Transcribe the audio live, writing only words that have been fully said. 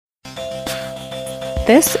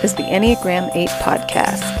This is the Enneagram 8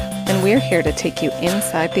 podcast, and we're here to take you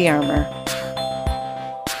inside the armor.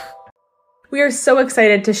 We are so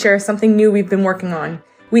excited to share something new we've been working on.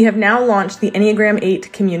 We have now launched the Enneagram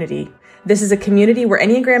 8 community. This is a community where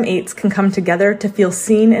Enneagram 8s can come together to feel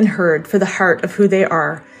seen and heard for the heart of who they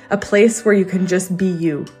are, a place where you can just be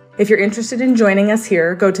you. If you're interested in joining us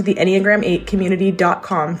here, go to the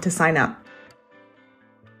Enneagram8community.com to sign up.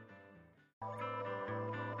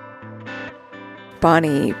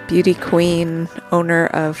 Boni, beauty queen, owner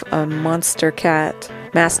of a monster cat,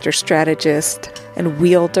 master strategist, and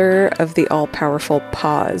wielder of the all-powerful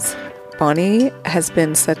paws. Boni has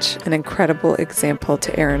been such an incredible example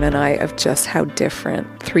to Aaron and I of just how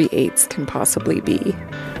different 3 8s can possibly be.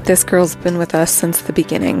 This girl's been with us since the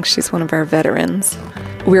beginning. She's one of our veterans.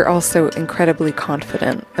 We're also incredibly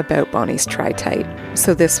confident about Boni's Tritype.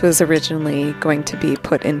 So this was originally going to be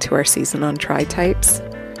put into our season on Tritypes.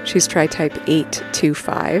 She's Tritype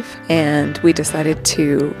 825, and we decided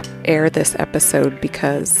to air this episode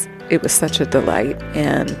because it was such a delight,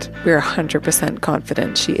 and we're 100%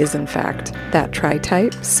 confident she is in fact that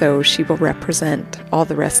Tritype, so she will represent all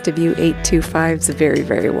the rest of you 825s very,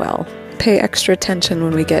 very well. Pay extra attention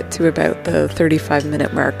when we get to about the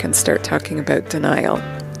 35-minute mark and start talking about denial.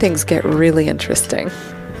 Things get really interesting.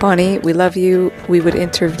 Boni, we love you. We would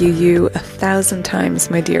interview you 1,000 times,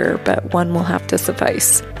 my dear, but one will have to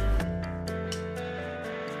suffice.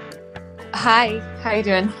 Hi, how you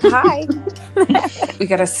doing? Hi. We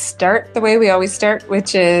got to start the way we always start,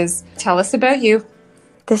 which is tell us about you.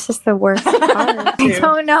 This is the worst part. I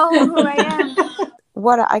don't know who I am.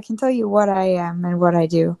 I can tell you what I am and what I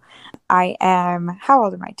do. I am, how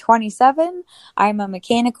old am I? 27. I'm a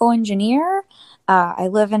mechanical engineer. I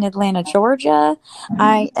live in Atlanta, Georgia.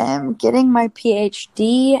 I am getting my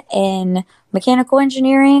PhD in mechanical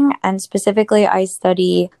engineering, and specifically I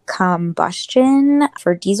study combustion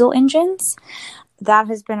for diesel engines. That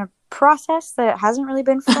has been a process that hasn't really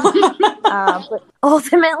been fun. But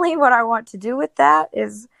ultimately what I want to do with that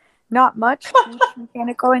is not much teach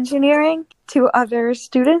mechanical engineering to other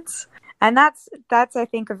students. And that's I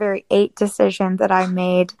think a very 8 decision that I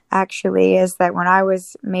made, actually, is that when I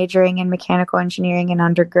was majoring in mechanical engineering in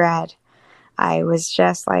undergrad, I was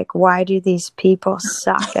just like, why do these people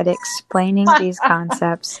suck at explaining these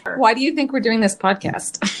concepts? Why do you think we're doing this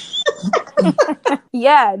podcast?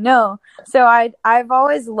 Yeah, no. So I've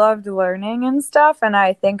always loved learning and stuff, and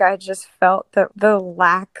I think I just felt that the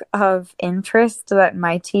lack of interest that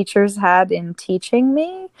my teachers had in teaching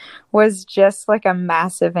me was just like a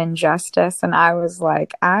massive injustice, and I was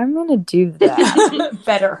like, I'm gonna do that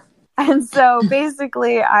Better. And so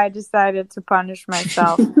basically I decided to punish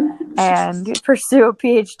myself and pursue a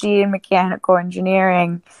PhD in mechanical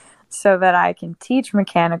engineering so that I can teach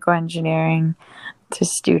mechanical engineering to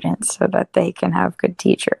students so that they can have good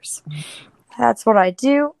teachers. That's what I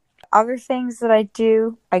do. Other things that I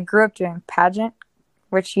do, I grew up doing pageant,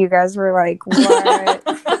 which you guys were like,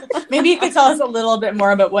 what? Maybe you could tell us a little bit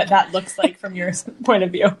more about what that looks like from your point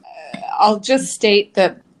of view. I'll just state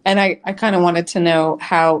that, and I kind of wanted to know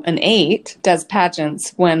how an 8 does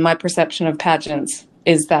pageants when my perception of pageants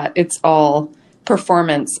is that it's all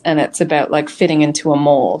performance and it's about like fitting into a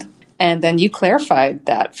mold. And then you clarified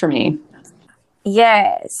that for me.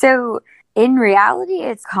 Yeah, so in reality,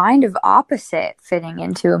 it's kind of opposite fitting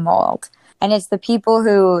into a mold. And it's the people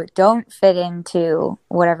who don't fit into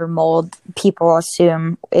whatever mold people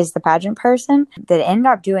assume is the pageant person that end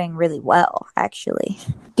up doing really well, actually.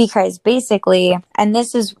 Because basically, and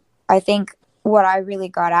this is, I think, what I really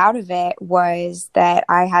got out of it was that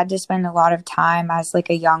I had to spend a lot of time as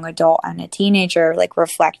like a young adult and a teenager, like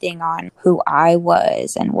reflecting on who I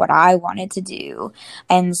was and what I wanted to do.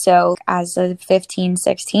 And so as a 15,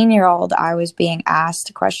 16-year-old, I was being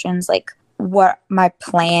asked questions like what my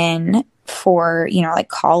plan for, like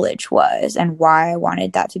college was and why I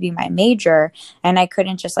wanted that to be my major. And I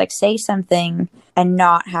couldn't just like say something and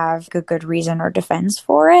not have a good reason or defense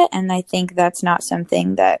for it. And I think that's not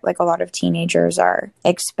something that like a lot of teenagers are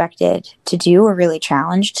expected to do or really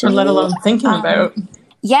challenged to Or do. let alone thinking about.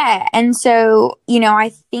 Yeah. And so,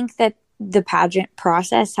 I think that the pageant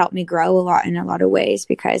process helped me grow a lot in a lot of ways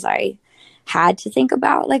because I had to think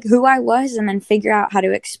about like who I was and then figure out how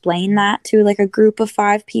to explain that to like a group of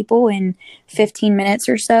 5 people in 15 minutes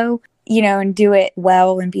or so, and do it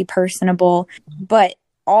well and be personable. But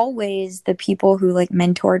always the people who like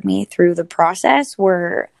mentored me through the process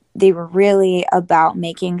were really about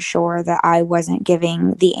making sure that I wasn't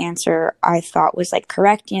giving the answer I thought was like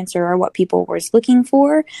correct answer or what people was looking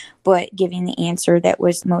for, but giving the answer that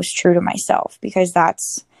was most true to myself, because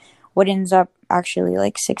that's what ends up actually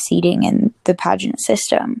like succeeding in the pageant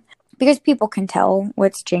system. because people can tell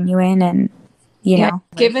what's genuine and, you know.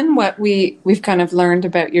 Given what we've kind of learned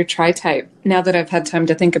about your Tritype, now that I've had time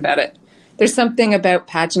to think about it, there's something about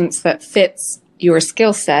pageants that fits your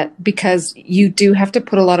skill set because you do have to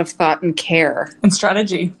put a lot of thought and care and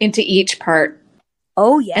strategy into each part.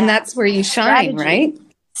 Oh, yeah. And that's where you shine, right?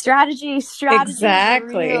 Strategy.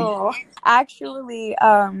 Exactly. Real. Actually,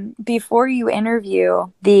 before you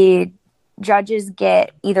interview, the judges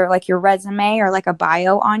get either like your resume or like a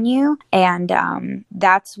bio on you, and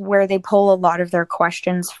that's where they pull a lot of their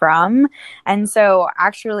questions from. And so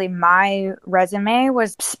actually my resume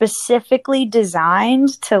was specifically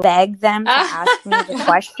designed to beg them to ask me the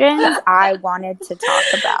questions I wanted to talk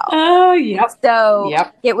about. Oh, yep. So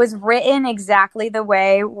it was written exactly the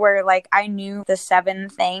way where like I knew the 7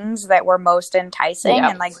 things that were most enticing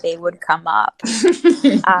and like they would come up.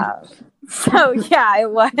 So yeah,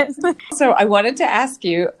 it was. So I wanted to ask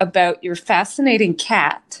you about your fascinating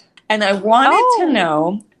cat. And I wanted to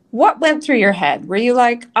know what went through your head. Were you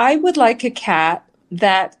like, I would like a cat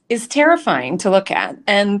that is terrifying to look at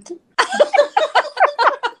and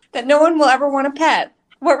that no one will ever want to pet?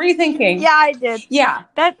 What were you thinking? Yeah, I did. Yeah.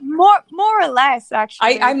 That more or less,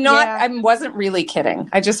 actually. I'm not, I wasn't really kidding.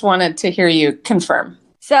 I just wanted to hear you confirm.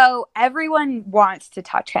 So everyone wants to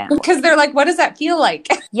touch him. Because they're like, what does that feel like?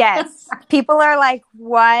 Yes. People are like,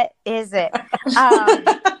 what is it?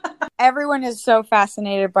 Everyone is so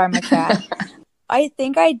fascinated by my cat. I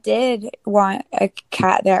think I did want a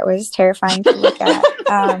cat that was terrifying to look at.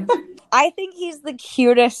 I think he's the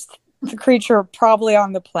cutest creature probably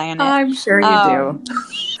on the planet. I'm sure you do.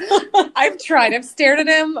 I've tried. I've stared at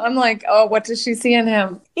him. I'm like, oh, what does she see in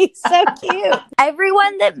him? He's so cute.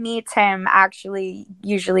 Everyone that meets him actually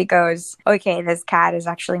usually goes, okay, this cat is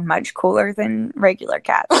actually much cooler than regular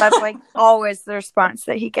cats. That's like always the response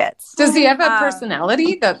that he gets. Does he have a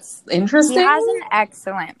personality that's interesting? He has an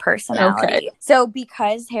excellent personality. Okay. So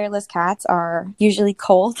because hairless cats are usually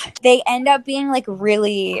cold, they end up being like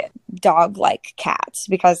really dog-like cats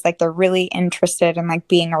because like they're really interested in like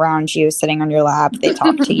being around you, sitting on your lap. They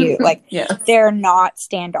talk to you. Like they're not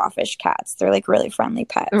standoffish cats. They're like really friendly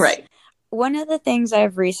pets. Right. One of the things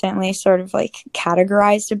I've recently sort of like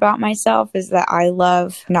categorized about myself is that I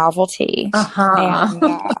love novelty.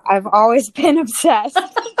 And I've always been obsessed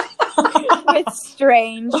with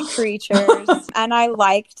strange creatures. And I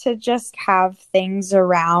like to just have things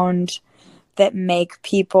around that make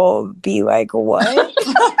people be like, what?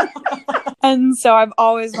 And so I've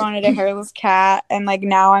always wanted a hairless cat. And like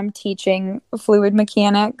now I'm teaching fluid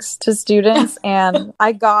mechanics to students. And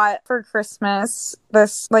I got for Christmas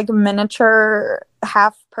this like miniature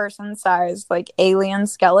half person sized like alien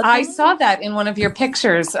skeleton. I saw that in one of your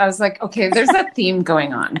pictures. I was like, okay, there's a theme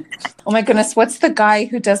going on. Oh my goodness, what's the guy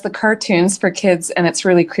who does the cartoons for kids and it's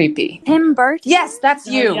really creepy? Tim Burton? Yes, that's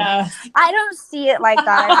you. Yeah. I don't see it like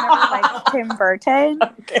that. I've never liked Tim Burton.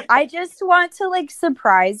 Okay. I just want to like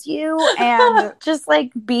surprise you and just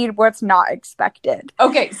like be what's not expected.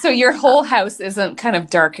 Okay, so your whole house isn't kind of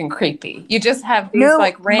dark and creepy. You just have these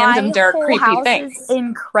like random dark creepy house things. Is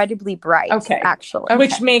incredibly bright. Okay. Actually. Okay.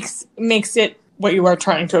 Which makes it what you are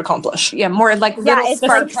trying to accomplish. Yeah, more like it's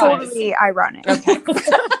like totally ironic. Okay.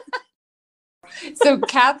 So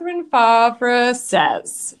Catherine Favre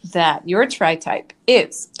says that your Tritype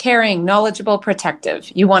is caring, knowledgeable,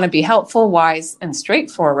 protective. You want to be helpful, wise, and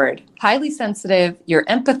straightforward. Highly sensitive. You're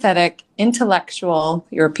empathetic, intellectual.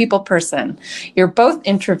 You're a people person. You're both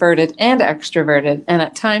introverted and extroverted. And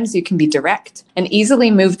at times you can be direct and easily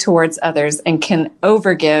move towards others and can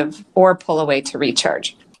overgive or pull away to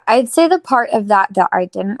recharge. I'd say the part of that I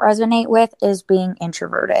didn't resonate with is being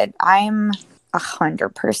introverted. I'm 100%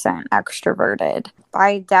 extroverted.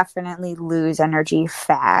 I definitely lose energy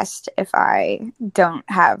fast if I don't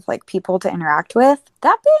have like people to interact with.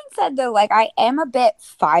 That being said though, like I am a bit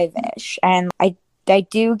 5-ish and I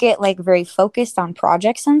do get like very focused on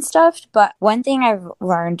projects and stuff, but one thing I've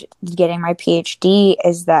learned getting my PhD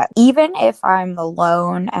is that even if I'm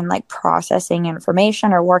alone and like processing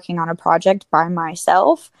information or working on a project by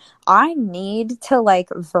myself, I need to like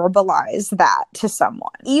verbalize that to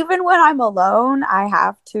someone. Even when I'm alone, I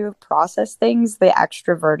have to process things the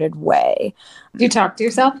extroverted way. Do you talk to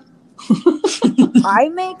yourself? I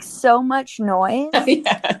make so much noise.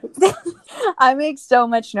 Yes. I make so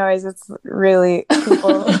much noise. It's really,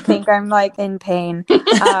 people think I'm like in pain.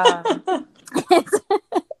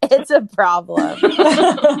 It's a problem.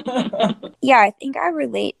 Yeah, I think I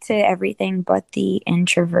relate to everything but the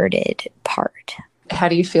introverted part. How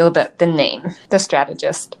do you feel about the name, The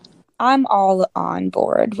Strategist? I'm all on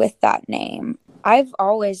board with that name. I've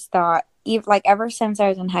always thought like ever since I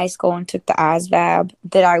was in high school and took the ASVAB,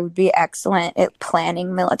 that I would be excellent at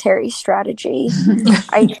planning military strategy.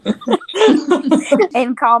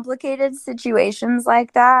 In complicated situations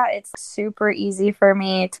like that, it's super easy for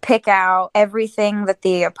me to pick out everything that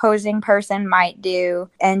the opposing person might do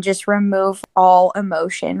and just remove all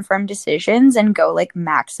emotion from decisions and go like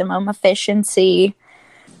maximum efficiency,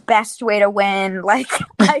 best way to win. Like,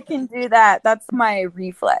 I can do that. That's my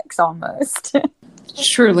reflex almost.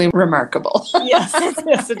 Truly remarkable. Yes,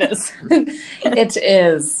 yes, it is. It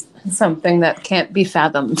is something that can't be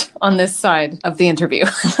fathomed on this side of the interview.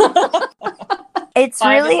 It's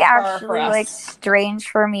really actually like strange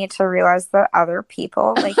for me to realize that other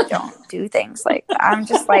people like don't do things like that. I'm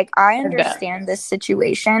just like, I understand this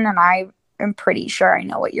situation and I am pretty sure I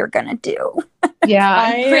know what you're gonna do. Yeah,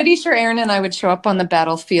 I'm pretty sure Aaron and I would show up on the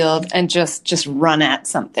battlefield and just run at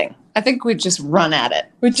something. I think we'd just run at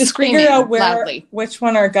it. We'd just figure out which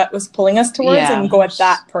one our gut was pulling us towards and go at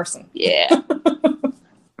that person. Yeah.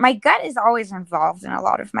 My gut is always involved in a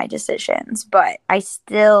lot of my decisions, but I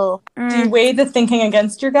still... Do you weigh the thinking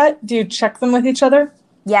against your gut? Do you check them with each other?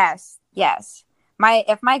 Yes.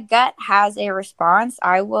 If my gut has a response,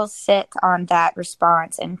 I will sit on that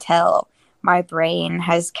response until my brain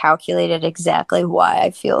has calculated exactly why I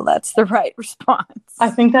feel that's the right response. I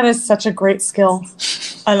think that is such a great skill.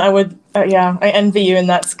 And I would, I envy you in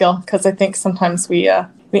that skill, because I think sometimes we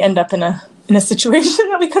end up in a situation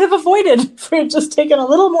that we could have avoided if we had just taken a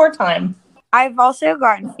little more time. I've also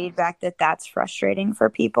gotten feedback that that's frustrating for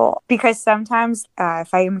people, because sometimes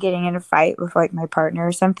if I am getting in a fight with like my partner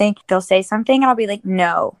or something, they'll say something and I'll be like,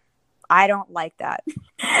 no, I don't like that.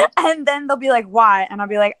 And then they'll be like, why? And I'll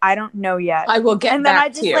be like, I don't know yet. I will get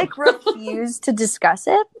back to you. And then I just like refuse to discuss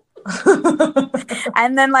it.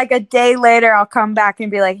 And then like a day later I'll come back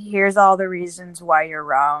and be like, here's all the reasons why you're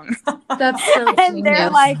wrong. That's so and genius.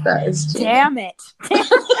 They're like, damn it.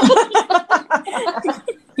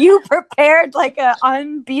 You prepared like an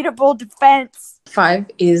unbeatable defense.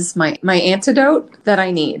 5 is my antidote that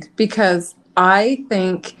I need, because I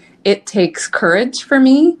think it takes courage for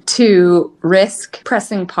me to risk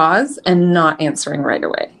pressing pause and not answering right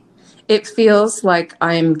away. It feels like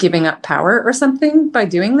I'm giving up power or something by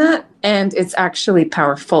doing that, and it's actually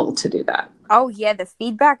powerful to do that. Oh yeah, the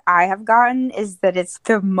feedback I have gotten is that it's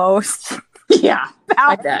the most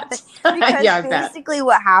I bet. Because basically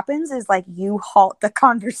what happens is like you halt the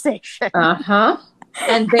conversation.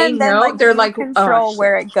 And they know, like, they're like, control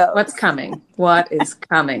where it goes. What's coming? What is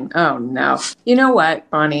coming? Oh no. You know what,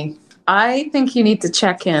 Boni? I think you need to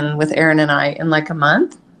check in with Aaron and I in like a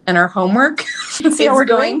month. And our homework is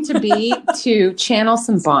going to be to channel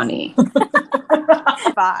some Boni.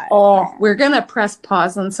 We're going to press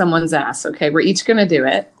pause on someone's ass. Okay. We're each going to do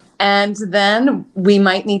it. And then we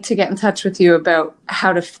might need to get in touch with you about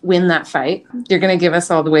how to win that fight. You're going to give us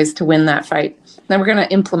all the ways to win that fight. Then we're going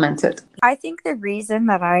to implement it. I think the reason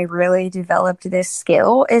that I really developed this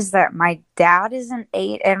skill is that my dad is an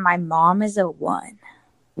 8 and my mom is a 1.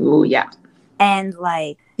 Ooh, yeah. And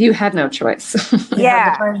like... You had no choice.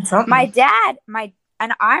 Yeah. My dad,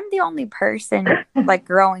 and I'm the only person like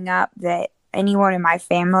growing up that anyone in my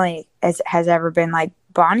family has ever been like,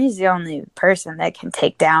 Bonnie's the only person that can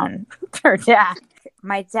take down her dad.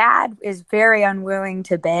 My dad is very unwilling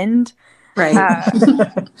to bend. Right.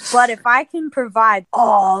 But if I can provide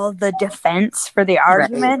all the defense for the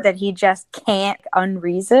argument that he just can't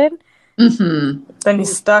unreason, then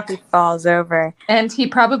he's stuck. He falls over. And he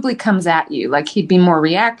probably comes at you. Like, he'd be more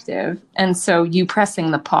reactive. And so you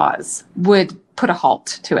pressing the pause would put a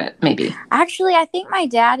halt to it, maybe. Actually, I think my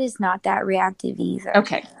dad is not that reactive either.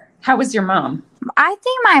 Okay. How was your mom? I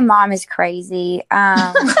think my mom is crazy.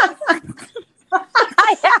 It's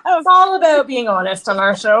all about being honest on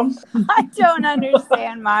our show. I don't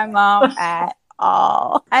understand my mom at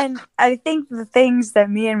all. And I think the things that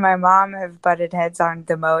me and my mom have butted heads on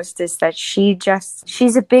the most is that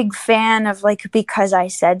she's a big fan of like, because I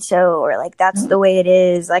said so, or like, that's the way it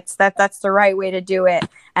is. Like that's the right way to do it.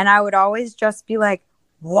 And I would always just be like,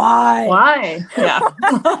 why? Yeah.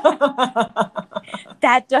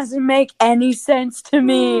 That doesn't make any sense to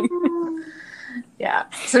me. Yeah.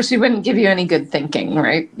 So she wouldn't give you any good thinking,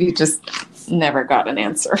 right? You just never got an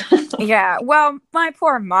answer. Yeah. Well, my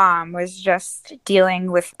poor mom was just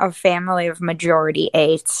dealing with a family of majority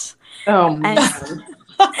 8s. Oh, man.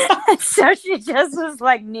 So she just was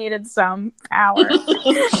like needed some power.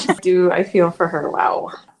 I feel for her.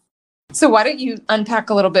 Wow. So why don't you unpack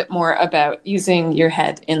a little bit more about using your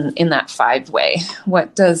head in that 5 way?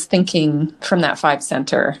 What does thinking from that 5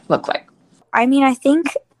 center look like? I mean, I think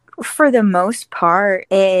for the most part,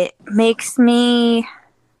 it makes me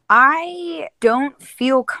I don't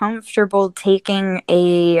feel comfortable taking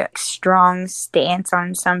a strong stance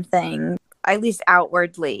on something, at least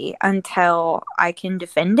outwardly, until I can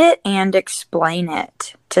defend it and explain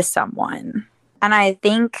it to someone. And I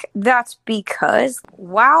think that's because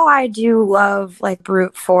while I do love like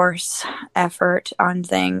brute force effort on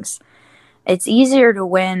things, it's easier to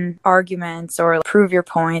win arguments or prove your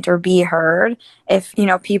point or be heard if,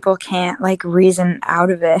 people can't like reason out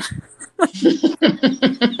of it.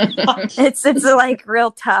 It's like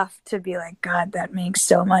real tough to be like, God, that makes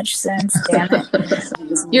so much sense, damn it.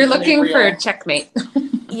 You're looking for a checkmate.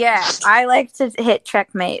 Yeah, I like to hit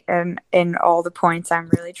checkmate in all the points I'm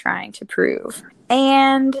really trying to prove.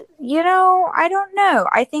 And, I don't know.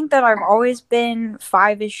 I think that I've always been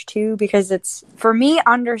 5-ish too, because it's, for me,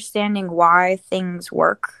 understanding why things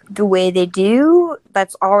work the way they do,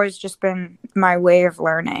 that's always just been my way of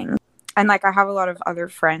learning. And like I have a lot of other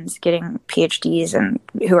friends getting PhDs and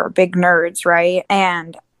who are big nerds, right?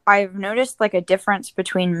 And I've noticed like a difference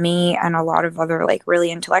between me and a lot of other like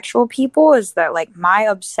really intellectual people is that like my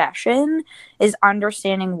obsession is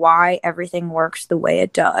understanding why everything works the way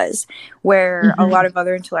it does, where a lot of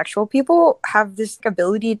other intellectual people have this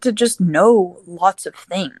ability to just know lots of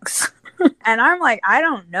things. And I'm like, I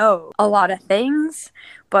don't know a lot of things,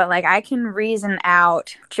 but like I can reason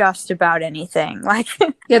out just about anything. Like,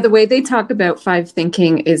 yeah, the way they talk about five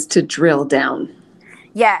thinking is to drill down.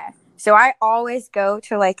 Yeah. So I always go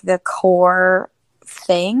to like the core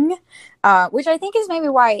thing, which I think is maybe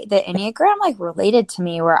why the Enneagram like related to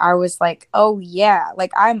me, where I was like, oh yeah,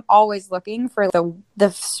 like I'm always looking for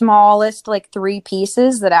the smallest like 3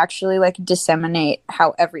 pieces that actually like disseminate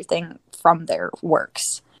how everything from there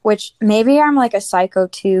works. Which maybe I'm like a psycho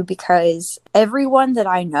too, because everyone that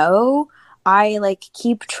I know, I like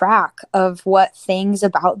keep track of what things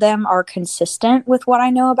about them are consistent with what I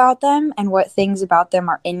know about them and what things about them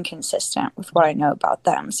are inconsistent with what I know about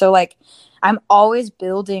them. So like I'm always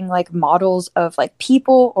building like models of like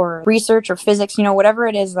people or research or physics, whatever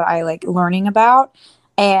it is that I like learning about.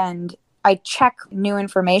 And I check new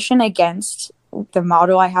information against the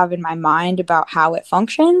model I have in my mind about how it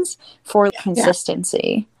functions for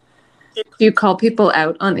consistency. Do you call people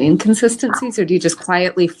out on inconsistencies, or do you just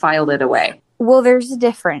quietly file it away? Well, there's a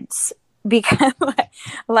difference, because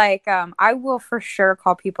I will for sure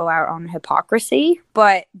call people out on hypocrisy,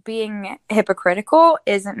 but being hypocritical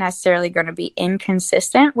isn't necessarily going to be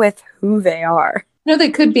inconsistent with who they are. No,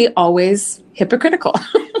 they could be always hypocritical.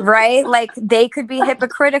 Right? Like they could be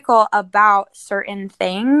hypocritical about certain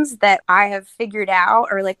things that I have figured out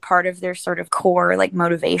or like part of their sort of core like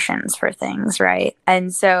motivations for things, right?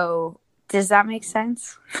 And so does that make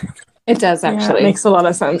sense? It does, actually. Yeah, it makes a lot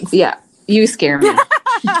of sense. Yeah. You scare me.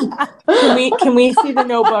 Can we see the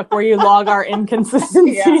notebook where you log our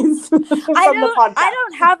inconsistencies from the podcast? I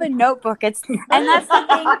don't have a notebook. That's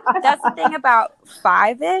the thing about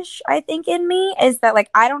 5-ish, I think, in me, is that like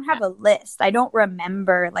I don't have a list. I don't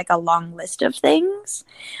remember like a long list of things.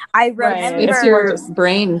 I remember it's your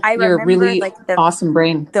brain. Your really like awesome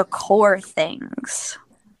brain. The core things.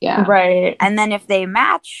 Yeah. Right. And then if they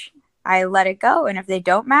match, I let it go. And if they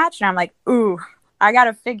don't match, and I'm like, ooh, I got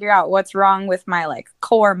to figure out what's wrong with my like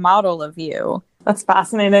core model of you. That's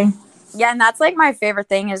fascinating. Yeah. And that's like my favorite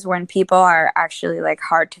thing is when people are actually like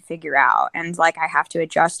hard to figure out and like I have to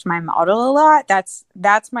adjust my model a lot. That's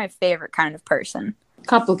my favorite kind of person.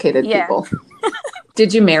 Complicated people.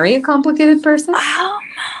 Did you marry a complicated person? I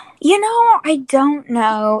don't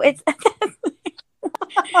know.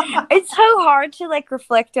 It's so hard to like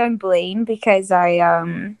reflect on Blaine because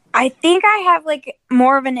I think I have like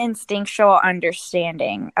more of an instinctual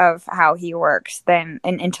understanding of how he works than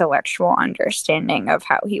an intellectual understanding of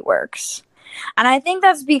how he works. And I think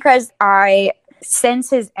that's because I sense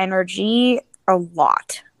his energy a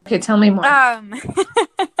lot. Okay, tell me more.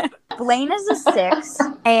 Blaine is a 6,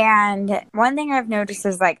 and one thing I've noticed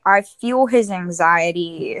is like I feel his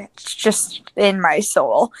anxiety just in my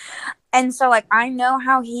soul. And so, like, I know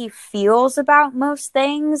how he feels about most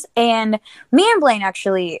things. And me and Blaine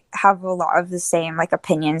actually have a lot of the same, like,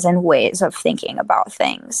 opinions and ways of thinking about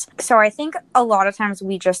things. So I think a lot of times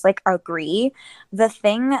we just, like, agree. The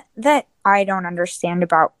thing that I don't understand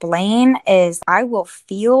about Blaine is I will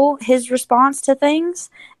feel his response to things.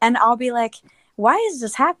 And I'll be like, why is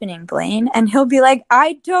this happening, Blaine? And he'll be like,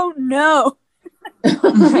 I don't know.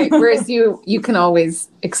 Right. Whereas you can always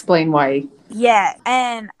explain why. Yeah,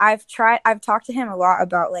 and I've talked to him a lot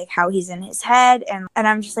about like how he's in his head, and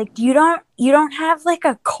I'm just like, you don't have like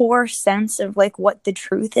a core sense of like what the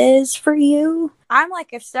truth is for you. I'm like,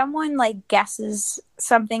 if someone like guesses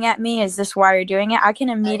something at me, is this why you're doing it? I can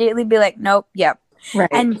immediately be like, nope, yep. Right.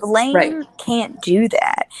 And Blaine Right. can't do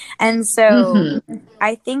that. And so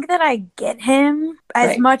I think that I get him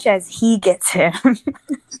as much as he gets him.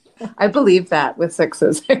 I believe that with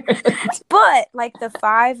sixes. But like the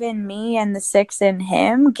 5 in me and the 6 in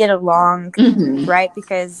him get along, right?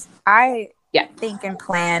 Because I think and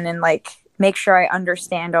plan and like make sure I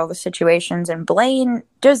understand all the situations. And Blaine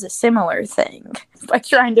does a similar thing by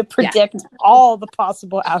trying to predict all the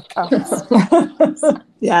possible outcomes.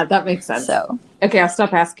 Yeah, that makes sense. So, okay, I'll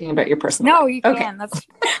stop asking about your personal no, life. you can. That's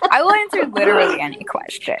I will answer literally any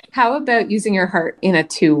question. How about using your heart in a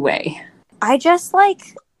 2-way? I just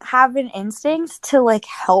like have an instinct to like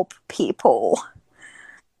help people.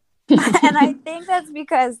 And I think that's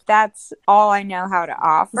because that's all I know how to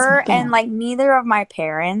offer. And like neither of my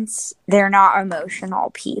parents, they're not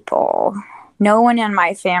emotional people. No one in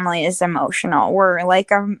my family is emotional. We're like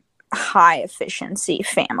a high efficiency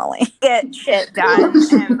family. Get shit done.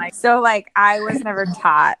 And like so like I was never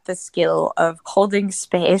taught the skill of holding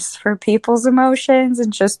space for people's emotions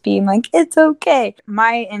and just being like, it's okay.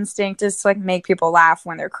 My instinct is to like make people laugh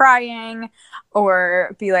when they're crying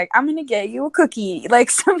or be like, I'm gonna get you a cookie, like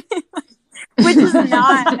something like, which is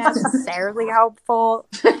not necessarily helpful.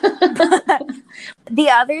 But the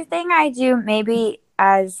other thing I do maybe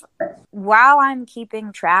as while I'm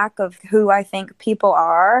keeping track of who I think people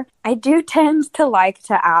are, I do tend to like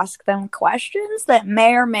to ask them questions that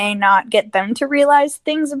may or may not get them to realize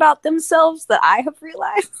things about themselves that I have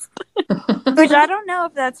realized. Which I don't know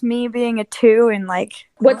if that's me being a 2 and like...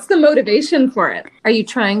 What's the motivation for it? Are you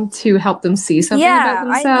trying to help them see something about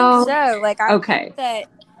themselves? I think so. Like, I think that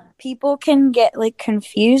people can get like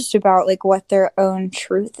confused about like what their own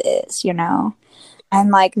truth is, you know? And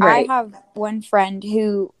like, I have one friend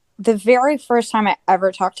who the very first time I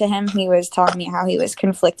ever talked to him, he was telling me how he was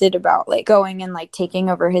conflicted about like going and like taking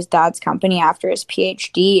over his dad's company after his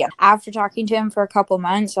PhD. And after talking to him for a couple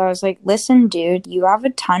months, I was like, listen, dude, you have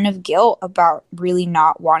a ton of guilt about really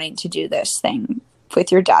not wanting to do this thing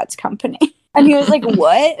with your dad's company. And he was like,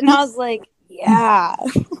 what? And I was like, yeah,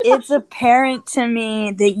 it's apparent to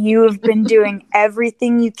me that you have been doing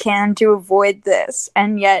everything you can to avoid this.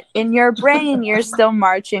 And yet in your brain, you're still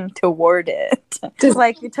marching toward it. Just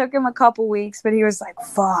like it took him a couple weeks, but he was like,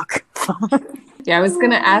 fuck. Yeah, I was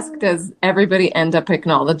going to ask, does everybody end up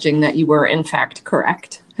acknowledging that you were in fact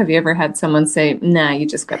correct? Have you ever had someone say, nah, you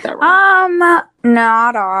just got that wrong?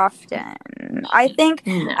 Not often. I think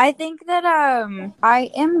that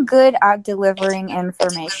I am good at delivering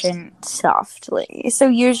information softly. So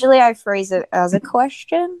usually I phrase it as a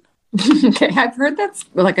question. Okay, I've heard that's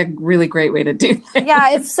like a really great way to do things.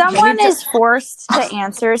 Yeah, if someone is forced to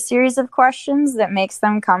answer a series of questions that makes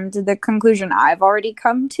them come to the conclusion I've already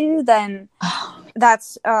come to, then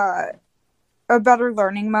that's a better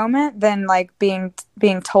learning moment than like being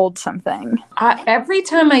told something. Every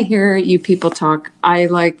time I hear you people talk, I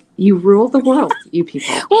like, you rule the world, you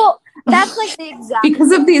people. Well, that's like the exact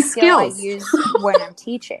because of these skills I use when I'm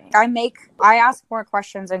teaching. I ask more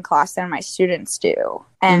questions in class than my students do,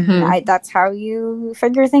 and that's how you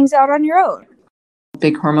figure things out on your own.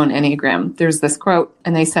 Big Hormone Enneagram, there's this quote,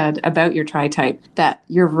 and they said about your Tritype that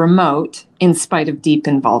you're remote in spite of deep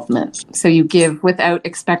involvement. So you give without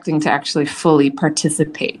expecting to actually fully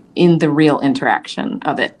participate in the real interaction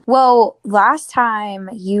of it. Well, last time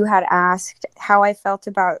you had asked how I felt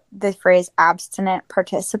about the phrase abstinent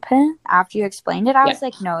participant. After you explained it, I was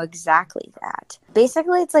like, no, exactly that.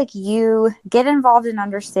 Basically, it's like you get involved and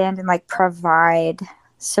understand and like provide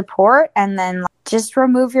support, and then just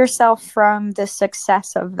remove yourself from the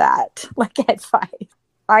success of that, like advice.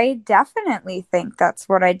 I definitely think that's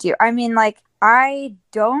what I do. I mean, like, I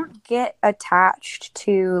don't get attached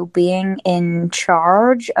to being in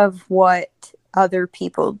charge of what other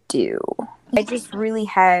people do. I just really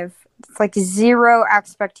have like zero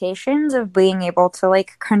expectations of being able to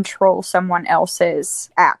like control someone else's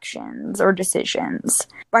actions or decisions.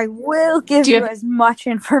 I will give you as much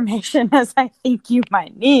information as I think you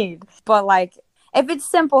might need. But like, if it's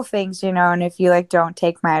simple things, you know, and if you like don't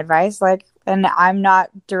take my advice, like, and I'm not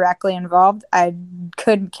directly involved, I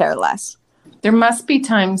couldn't care less. There must be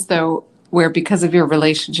times though where because of your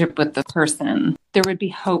relationship with the person, there would be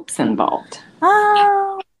hopes involved.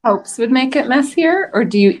 Hopes would make it messier? Or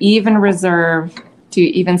do you even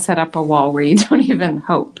set up a wall where you don't even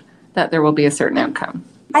hope that there will be a certain outcome?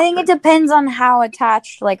 I think it depends on how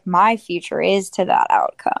attached like my future is to that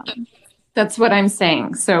outcome. That's what I'm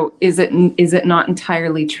saying. So is it not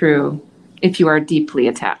entirely true if you are deeply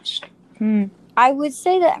attached? I would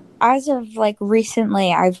say that as of like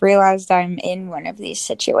recently, I've realized I'm in one of these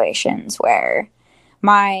situations where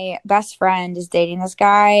my best friend is dating this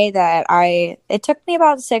guy that it took me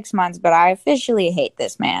about 6 months, but I officially hate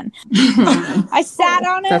this man. I sat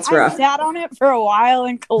on it. That's rough. I sat on it for a while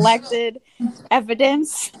and collected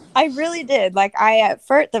evidence. I really did. Like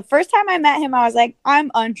the first time I met him, I was like,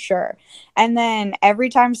 I'm unsure. And then every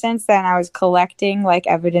time since then, I was collecting like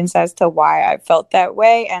evidence as to why I felt that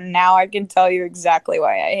way. And now I can tell you exactly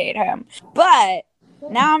why I hate him. But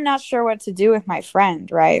now I'm not sure what to do with my friend,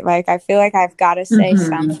 right? Like, I feel like I've got to say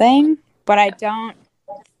something, but I don't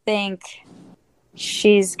think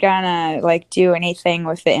she's gonna, like, do anything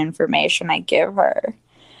with the information I give her.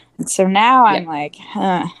 And so now I'm like,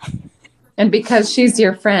 huh. And because she's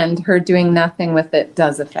your friend, her doing nothing with it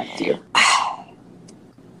does affect you.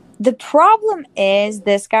 The problem is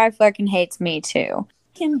this guy fucking hates me, too.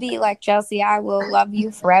 Can be like, Chelsea, I will love you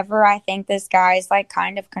forever. I think this guy's, like,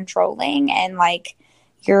 kind of controlling and, like,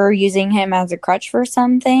 you're using him as a crutch for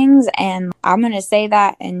some things, and I'm going to say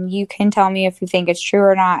that, and you can tell me if you think it's true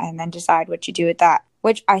or not, and then decide what you do with that,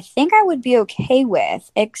 which I think I would be okay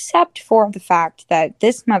with, except for the fact that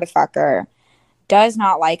this motherfucker does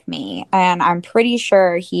not like me, and I'm pretty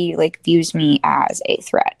sure he, like, views me as a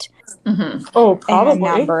threat. Mm-hmm. Oh, probably. In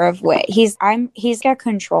a number of ways. He's a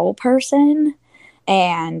control person,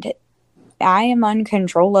 and I am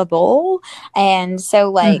uncontrollable, and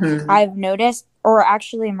so, like, I've noticed, or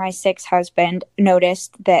actually my sixth husband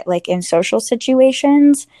noticed that, like, in social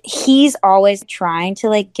situations, he's always trying to,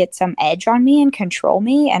 like, get some edge on me and control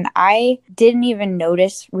me. And I didn't even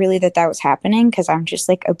notice really that was happening because I'm just,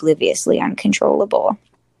 like, obliviously uncontrollable.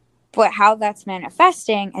 But how that's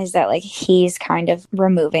manifesting is that, like, he's kind of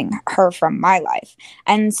removing her from my life.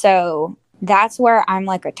 And so that's where I'm,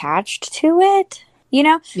 like, attached to it. You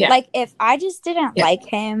know, like, if I just didn't like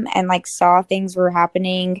him and, like, saw things were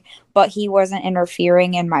happening, but he wasn't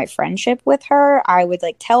interfering in my friendship with her, I would,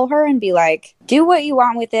 like, tell her and be like, do what you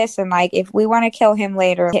want with this. And, like, if we want to kill him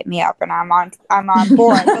later, hit me up and I'm on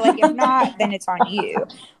board. But, like, if not, then it's on you.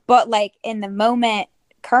 But, like, in the moment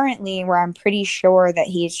currently where I'm pretty sure that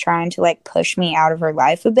he's trying to, like, push me out of her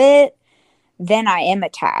life a bit, then I am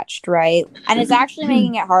attached, right? And it's actually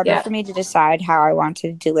making it harder for me to decide how I want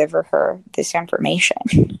to deliver her this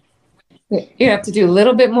information. You have to do a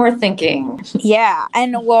little bit more thinking. Yeah.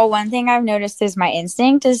 And, well, one thing I've noticed is my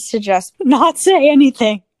instinct is to just not say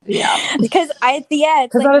anything. Yeah. Because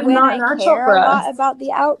it's like when I care a lot about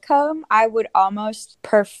the outcome, I would almost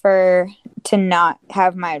prefer to not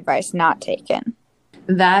have my advice not taken.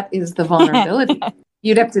 That is the vulnerability.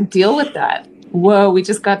 You'd have to deal with that. Whoa, we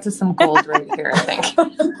just got to some gold right here, I think.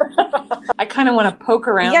 I kind of want to poke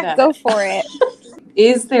around at go for it.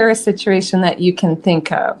 Is there a situation that you can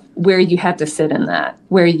think of where you had to sit in that,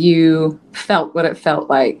 where you felt what it felt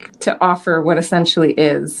like to offer what essentially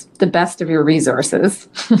is the best of your resources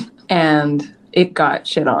and it got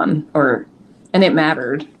shit on and it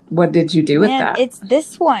mattered? What did you do with that? It's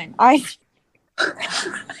this one. I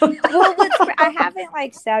haven't,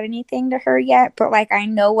 like, said anything to her yet, but, like, I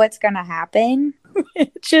know what's gonna happen.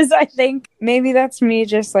 Which is, I think, maybe that's me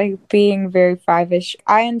just, like, being very five-ish.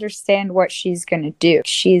 I understand what she's gonna do.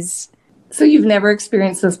 So you've never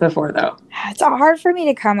experienced this before, though? It's hard for me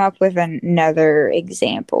to come up with another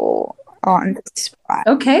example on the spot.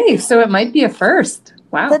 Okay, so it might be a first.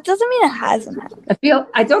 Wow. That doesn't mean it hasn't happened.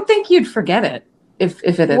 I don't think you'd forget it if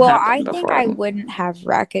it had happened before. Well, I think I wouldn't have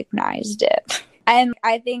recognized it. And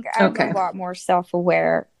I think I'm a lot more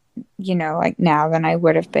self-aware, you know, like, now than I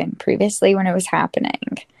would have been previously when it was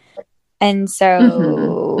happening. And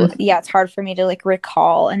so, it's hard for me to, like,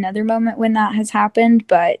 recall another moment when that has happened,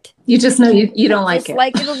 but... You just know you don't like it. I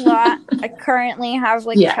like it a lot. I currently have,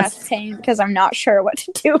 like, chest pain because I'm not sure what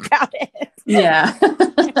to do about it. Yeah.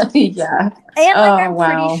 Yeah. And, like, I'm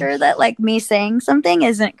pretty sure that, like, me saying something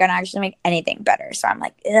isn't going to actually make anything better. So I'm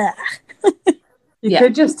like, ugh. You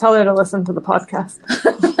could just tell her to listen to the podcast.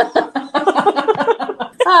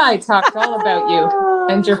 I talked all about you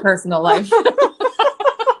and your personal life.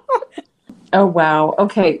 Oh, wow.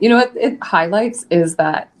 Okay. You know what it highlights is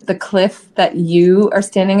that the cliff that you are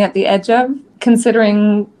standing at the edge of,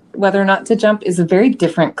 considering whether or not to jump, is a very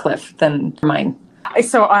different cliff than mine.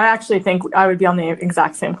 So I actually think I would be on the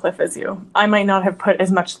exact same cliff as you. I might not have put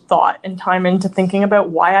as much thought and time into thinking about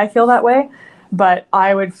why I feel that way, but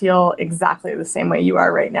I would feel exactly the same way you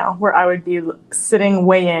are right now, where I would be sitting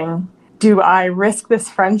weighing, do I risk this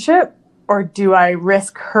friendship or do I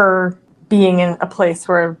risk her being in a place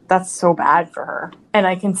where that's so bad for her? And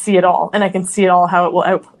I can see it all. And I can see it all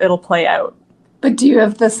how it'll play out. But do you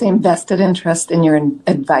have the same vested interest in your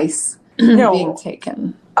advice being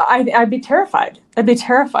taken? I'd be terrified. I'd be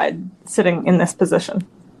terrified sitting in this position.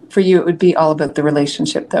 For you, it would be all about the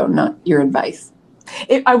relationship, though, not your advice.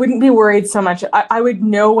 I wouldn't be worried so much. I would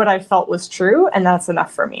know what I felt was true, and that's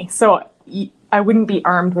enough for me. So I wouldn't be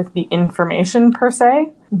armed with the information per se,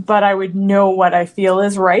 but I would know what I feel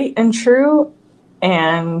is right and true,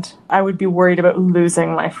 and I would be worried about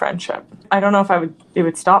losing my friendship. I don't know if it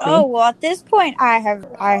would stop me. Oh, well, at this point, I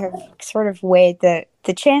have sort of weighed the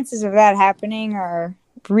chances of that happening are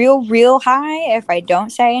real high if I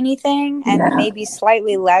don't say anything, and maybe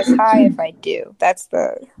slightly less high if I do. That's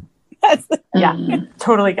the Yeah,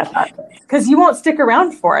 totally get that. Because you won't stick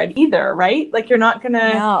around for it either, right? Like, you're not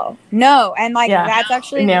gonna. No, and like that's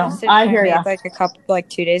actually the decision I made like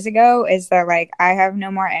 2 days ago. Is that like I have no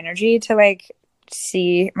more energy to like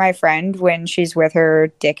see my friend when she's with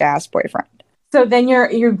her dick ass boyfriend. So then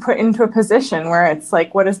you're put into a position where it's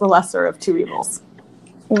like, what is the lesser of two evils?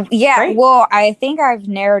 Yeah, right? Well, I think I've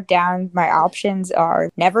narrowed down my options are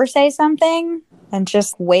never say something and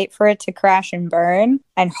just wait for it to crash and burn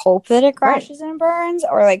and hope that it crashes and burns,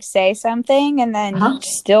 or like say something and then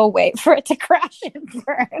still wait for it to crash and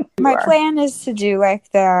burn. My plan is to do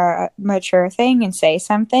like the mature thing and say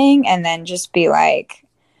something and then just be like,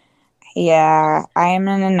 yeah, I'm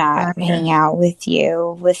gonna not hang out with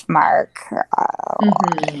you, with Mark.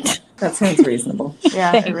 That sounds reasonable.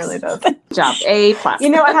 Yeah, it really does. Job A+. You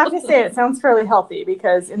know, I have to say it sounds fairly healthy,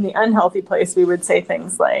 because in the unhealthy place, we would say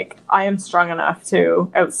things like, I am strong enough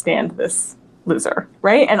to outstand this loser,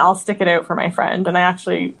 right? And I'll stick it out for my friend. And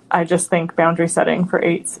I just think boundary setting for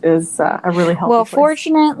 8s is a really healthy place.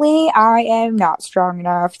 Fortunately, I am not strong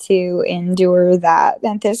enough to endure that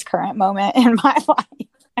at this current moment in my life.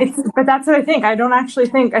 But that's what I think.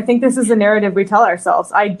 I think this is the narrative we tell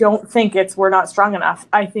ourselves. I don't think it's we're not strong enough.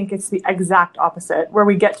 I think it's the exact opposite, where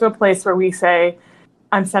we get to a place where we say,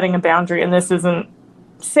 I'm setting a boundary and this isn't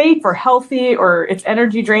safe or healthy, or it's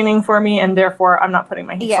energy draining for me, and therefore I'm not putting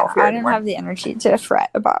myself here anymore. I don't have the energy to fret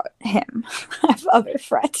about him. I have other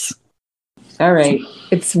frets. All right.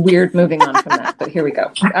 It's weird moving on from that, but here we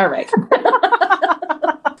go. All right.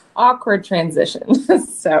 Awkward transition.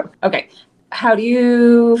 So, okay. How do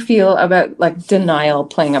you feel about like denial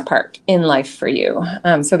playing a part in life for you?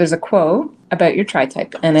 So there's a quote about your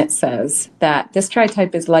tritype, and it says that this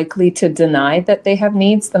tritype is likely to deny that they have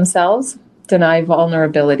needs themselves, deny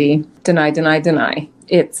vulnerability, deny.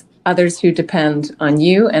 It's others who depend on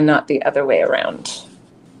you and not the other way around.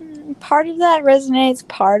 Part of that resonates,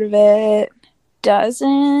 part of it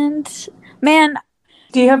doesn't. Man.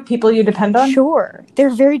 Do you have people you depend on? Sure. They're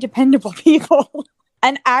very dependable people.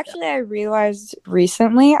 And actually, I realized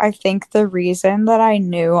recently, I think the reason that I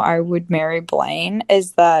knew I would marry Blaine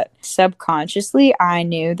is that subconsciously I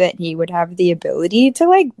knew that he would have the ability to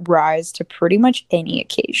like rise to pretty much any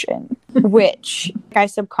occasion, which I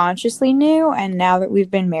subconsciously knew. And now that we've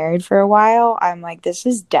been married for a while, I'm like, this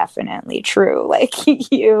is definitely true. Like,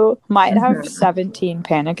 you might have 17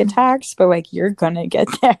 panic attacks, but like, you're gonna get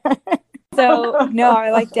there. So, no, I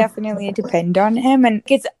like definitely depend on him, and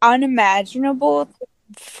it's unimaginable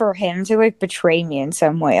for him to like betray me in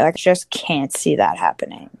some way. Like, just can't see that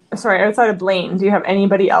happening. Sorry, outside of Blaine, do you have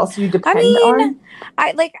anybody else you depend on?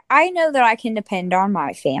 I know that I can depend on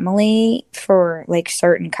my family for like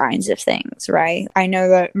certain kinds of things, right? I know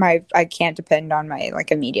that I can't depend on my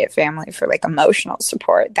like immediate family for like emotional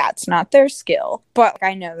support. That's not their skill. But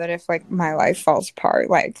I know that if like my life falls apart,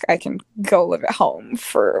 like I can go live at home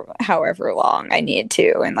for however long I need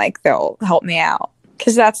to, and like they'll help me out.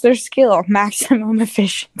 Because that's their skill, maximum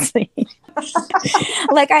efficiency.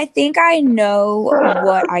 Like, I think I know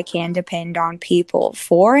what I can depend on people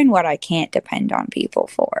for and what I can't depend on people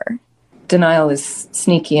for. Denial is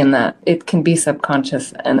sneaky in that it can be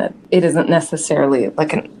subconscious, and it isn't necessarily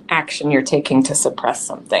like an action you're taking to suppress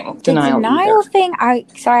something. The denial thing, I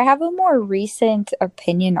have a more recent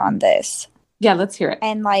opinion on this. Yeah, let's hear it.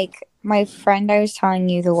 And like, my friend I was telling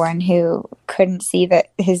you, the one who couldn't see that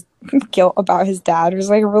his guilt about his dad was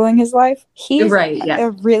like ruling his life. He's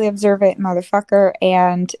a really observant motherfucker,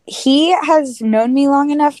 and he has known me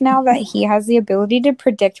long enough now that he has the ability to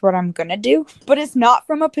predict what I'm gonna do, but it's not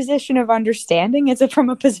from a position of understanding, it's from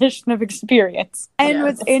a position of experience. And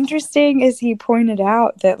what's interesting is he pointed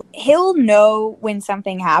out that he'll know when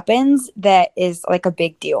something happens that is like a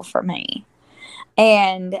big deal for me.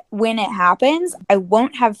 And when it happens, I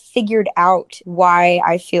won't have figured out why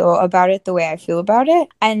I feel about it the way I feel about it.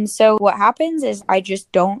 And so what happens is I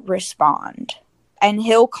just don't respond. And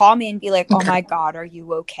he'll call me and be like, oh my God, are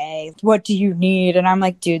you okay? What do you need? And I'm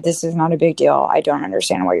like, dude, this is not a big deal. I don't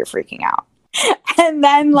understand why you're freaking out. And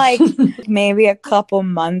then like maybe a couple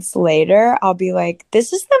months later, I'll be like,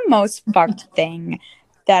 this is the most fucked thing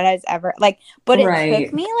that has ever like, but it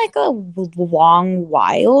took me like a long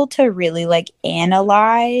while to really like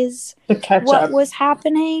analyze what was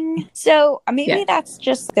happening. So maybe that's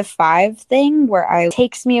just the 5 thing where it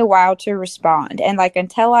takes me a while to respond. And like,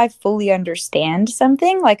 until I fully understand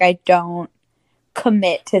something, like I don't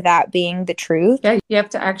commit to that being the truth. Yeah, you have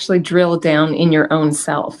to actually drill down in your own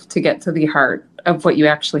self to get to the heart of what you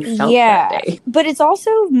actually felt that day. But it's also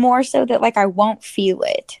more so that like I won't feel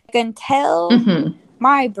it until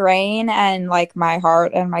my brain and like my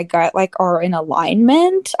heart and my gut like are in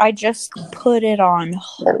alignment. I just put it on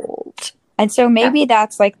hold. And so maybe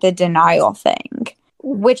that's like the denial thing,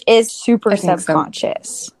 which is super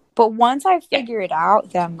subconscious. So. But once I figure it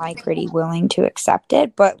out, then I'm like pretty willing to accept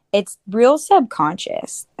it. But it's real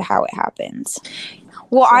subconscious how it happens.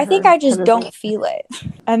 Well, I think I just don't feel it.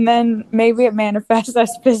 And then maybe it manifests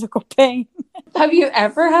as physical pain. Have you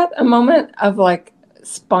ever had a moment of like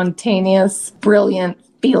spontaneous, brilliant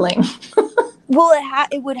feeling? Well,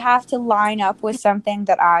 it would have to line up with something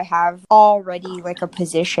that I have already like a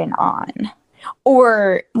position on.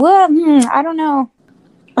 Or, well, I don't know.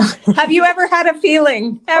 Have you ever had a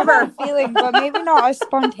feeling? Ever? A feeling, but maybe not a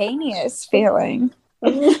spontaneous feeling.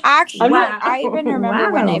 Actually, I even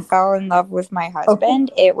remember when I fell in love with my husband,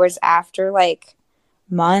 it was after like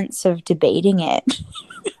months of debating it.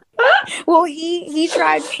 Well, he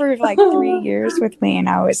tried for like 3 years with me, and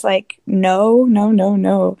I was like, no.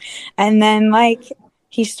 And then like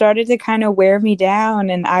he started to kind of wear me down,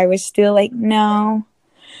 and I was still like, no.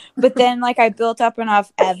 But then like I built up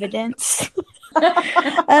enough evidence.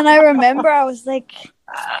 And I remember I was like,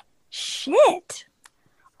 shit,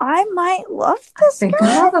 I might love this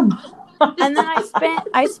guy. And then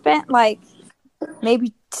I spent like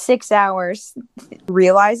maybe 6 hours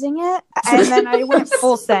realizing it. And then I went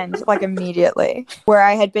full send like immediately, where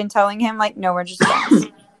I had been telling him like, no, we're just friends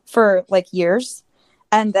for like years.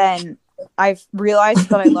 And then I realized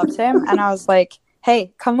that I loved him. And I was like,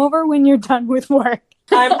 hey, come over when you're done with work.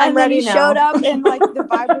 I'm ready now. He showed up and like the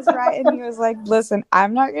vibe was right, and he was like, listen,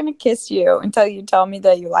 I'm not gonna kiss you until you tell me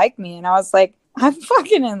that you like me. And I was like, I'm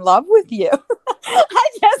fucking in love with you. I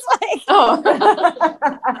just like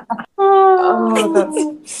oh,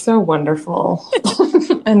 that's so wonderful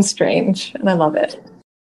and strange, and I love it.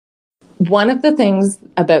 One of the things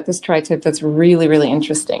about this tritype that's really, really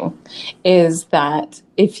interesting is that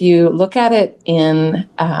if you look at it in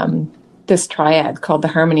this triad called the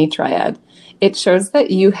harmony triad, it shows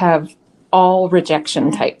that you have all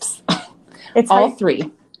rejection types. It's all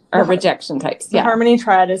 3 are rejection types. The harmony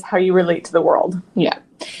triad is how you relate to the world. Yeah.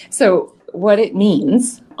 So what it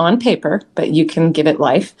means on paper, but you can give it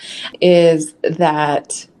life, is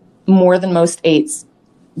that more than most 8s,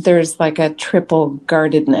 there's like a triple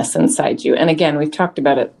guardedness inside you. And again, we've talked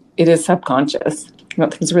about it. It is subconscious. I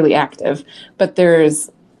don't think it's really active, but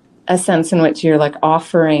there's a sense in which you're like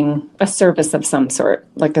offering a service of some sort,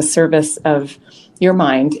 like a service of your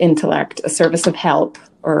mind, intellect, a service of help,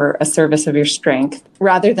 or a service of your strength,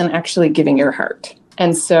 rather than actually giving your heart.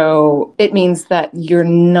 And so it means that you're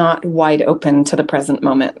not wide open to the present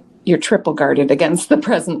moment. You're triple guarded against the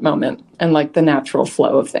present moment and like the natural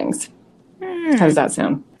flow of things. How does that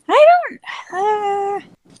sound?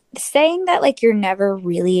 Saying that like you're never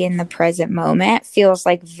really in the present moment feels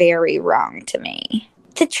like very wrong to me.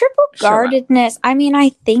 The triple guardedness, I mean, I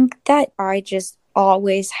think that I just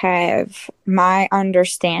always have my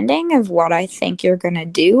understanding of what I think you're going to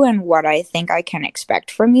do and what I think I can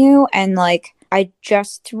expect from you. And like, I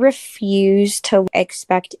just refuse to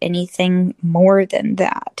expect anything more than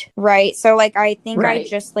that. Right. So like, I think I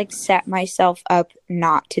just like set myself up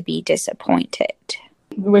not to be disappointed.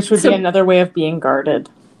 Which would be another way of being guarded.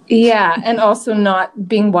 Yeah, and also not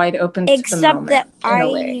being wide open to the moment. Except that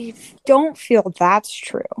I don't feel that's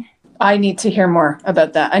true. I need to hear more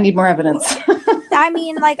about that. I need more evidence. I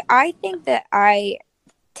mean, like, I think that I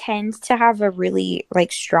tend to have a really,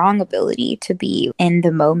 like, strong ability to be in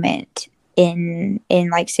the moment in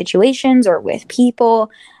like, situations or with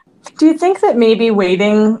people. Do you think that maybe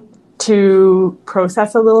waiting to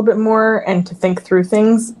process a little bit more and to think through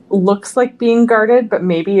things looks like being guarded, but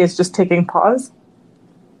maybe is just taking pause?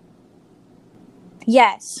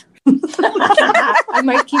 Yes. I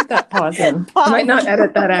might keep that pause in. I might not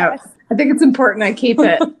edit that out. I think it's important I keep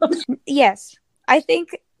it. Yes. I think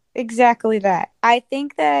exactly that. I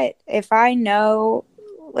think that if I know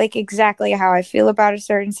like exactly how I feel about a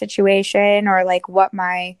certain situation or like what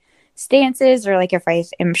my stance is, or like if I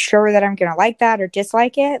am sure that I'm going to like that or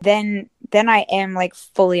dislike it, then then I am like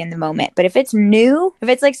fully in the moment. But if it's new, if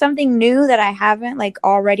it's like something new that I haven't like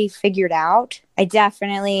already figured out, I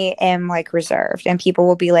definitely am like reserved. And people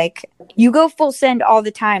will be like, you go full send all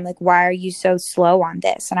the time. Like, why are you so slow on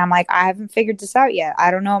this? And I'm like, I haven't figured this out yet.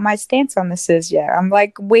 I don't know what my stance on this is yet. I'm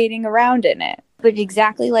like waiting around in it. But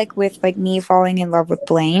exactly like with like me falling in love with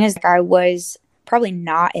Blaine is like I was probably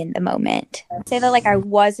not in the moment. I'd say that like I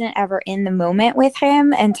wasn't ever in the moment with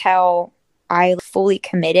him until I fully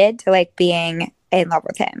committed to like being in love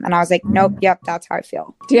with him. And I was like, nope, yep, that's how I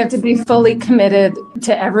feel. Do you have to be fully committed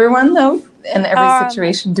to everyone though, in every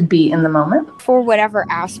situation to be in the moment? For whatever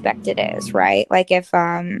aspect it is, right? Like if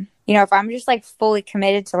you know, if I'm just like fully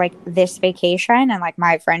committed to like this vacation and like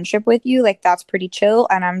my friendship with you, like that's pretty chill,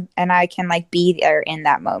 and I can like be there in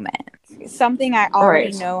that moment. Something I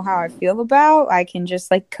already know how I feel about, I can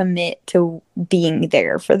just like commit to being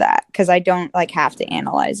there for that because I don't like have to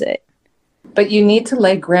analyze it. But you need to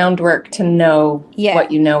lay groundwork to know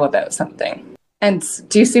what you know about something. And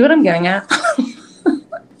do you see what I'm getting at?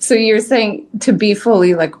 So you're saying to be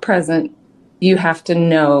fully like present, you have to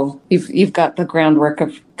know you've got the groundwork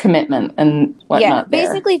of commitment and whatnot. Yeah,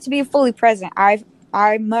 basically to be fully present,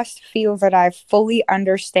 I must feel that I fully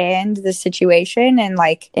understand the situation and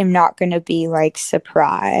like am not going to be like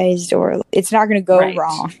surprised or it's not going to go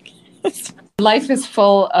wrong. Life is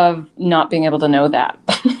full of not being able to know that.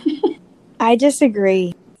 I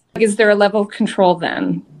disagree. Is there a level of control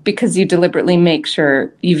then? Because you deliberately make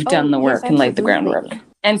sure you've done the work and laid the groundwork.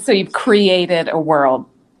 And so you've created a world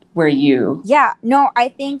where you... Yeah, no, I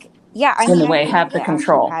think... Yeah, I in a way, have the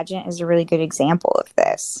control. Pageant is a really good example of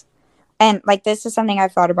this. And like this is something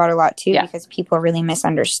I've thought about a lot too, because people really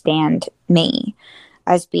misunderstand me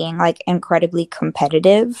as being like incredibly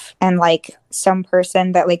competitive and like some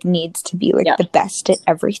person that like needs to be like the best at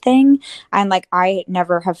everything. And like I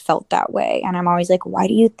never have felt that way. And I'm always like, why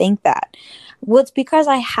do you think that? Well, it's because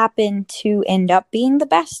I happen to end up being the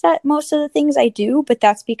best at most of the things I do, but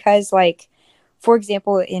that's because like, for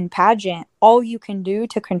example, in pageant, all you can do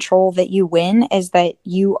to control that you win is that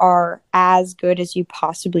you are as good as you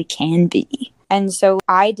possibly can be. And so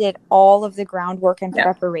I did all of the groundwork and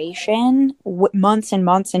preparation months and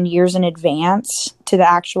months and years in advance to the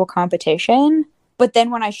actual competition. But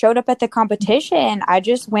then when I showed up at the competition, I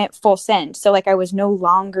just went full send. So like I was no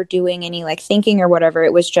longer doing any like thinking or whatever.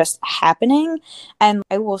 It was just happening. And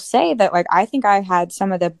I will say that like I think I had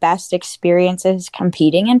some of the best experiences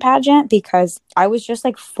competing in pageant because I was just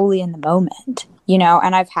like fully in the moment, you know,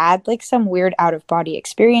 and I've had like some weird out of body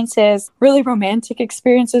experiences, really romantic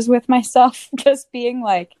experiences with myself, just being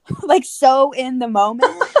like so in the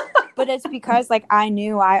moment. But it's because like I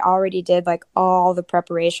knew I already did like all the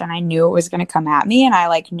preparation. I knew it was going to come at me and I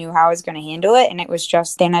like knew how I was going to handle it. And it was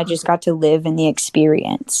just then I just got to live in the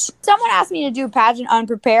experience. Someone asked me to do pageant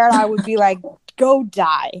unprepared, I would be like, go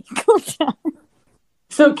die. Go die.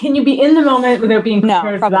 So can you be in the moment without being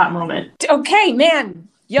prepared for that moment? Okay, man.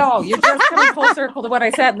 Yo, you're just coming full circle to what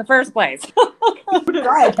I said in the first place.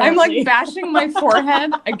 I'm like bashing my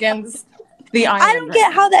forehead against the iron. I don't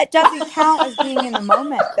get how that doesn't count as being in the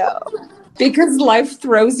moment, though. Because life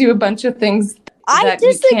throws you a bunch of things that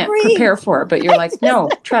you can't prepare for, but you're like, no,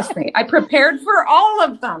 trust me, I prepared for all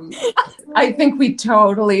of them. I think we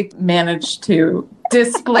totally managed to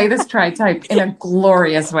display this Tritype in a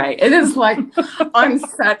glorious way. It is like on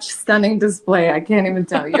such stunning display, I can't even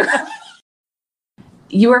tell you.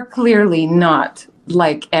 You are clearly not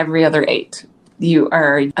like every other 8. You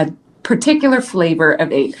are a particular flavor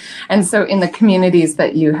of 8. And so in the communities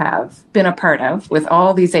that you have been a part of with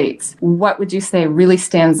all these 8s, what would you say really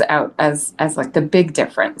stands out as like the big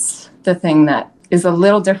difference? The thing that is a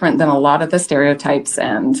little different than a lot of the stereotypes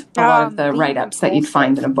and a lot of the write-ups that you'd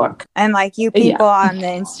find in a book. And like you people on the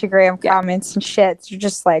Instagram comments and shit, you're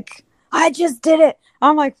just like, I just did it.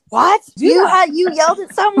 I'm like, what? You yelled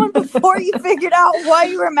at someone before you figured out what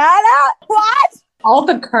you were mad at? What? All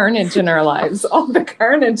the carnage in our lives, all the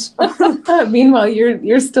carnage. Meanwhile,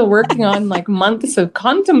 you're still working on like months of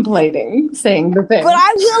contemplating saying the thing. But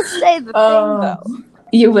I will say the thing, though.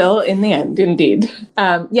 You will in the end, indeed.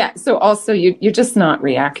 So also you're just not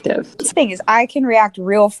reactive. The thing is, I can react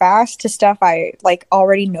real fast to stuff I like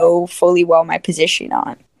already know fully well my position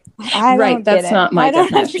on. That's not my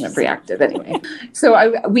definition of reactive anyway.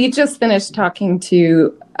 So we just finished talking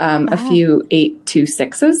to a few 8 to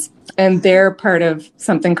 6s, and they're part of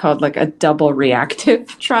something called like a double reactive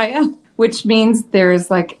triad, which means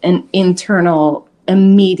there's like an internal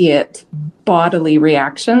immediate bodily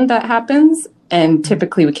reaction that happens, and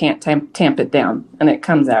typically we can't tamp it down and it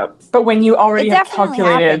comes out. But when you already have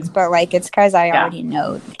calculated, happens, but like it's because I already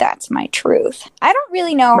know that's my truth. I don't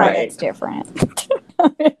really know how that's different.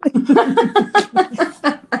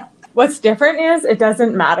 What's different is it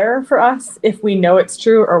doesn't matter for us if we know it's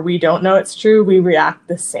true or we don't know it's true. We react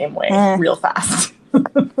the same way real fast.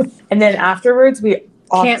 And then afterwards, we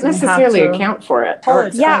can't necessarily account for it.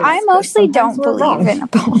 Yeah, I mostly don't believe in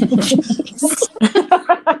apologies.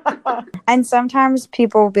 And sometimes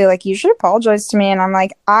people will be like, you should apologize to me. And I'm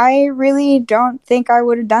like, I really don't think I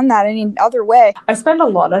would have done that any other way. I spend a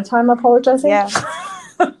lot of time apologizing. Yeah.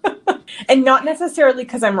 And not necessarily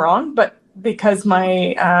because I'm wrong, but because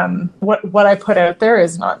my what I put out there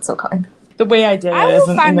is not so kind. The way I did it I isn't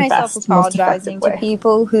will find in the myself best, apologizing most effective to way.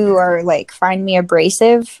 people who are like find me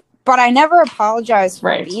abrasive, but I never apologize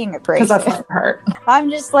for being Because abrasive. that's my heart. I'm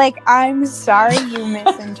just like, I'm sorry you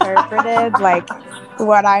misinterpreted like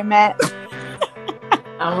what I meant.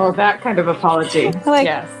 Oh, that kind of apology. Like,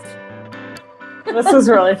 Yes. This was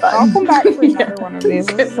really fun. I'll come back to another one of these.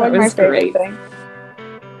 This is like my favorite thing.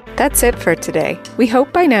 That's it for today. We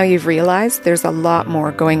hope by now you've realized there's a lot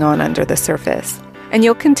more going on under the surface, and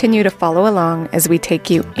you'll continue to follow along as we take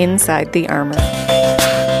you inside the armor.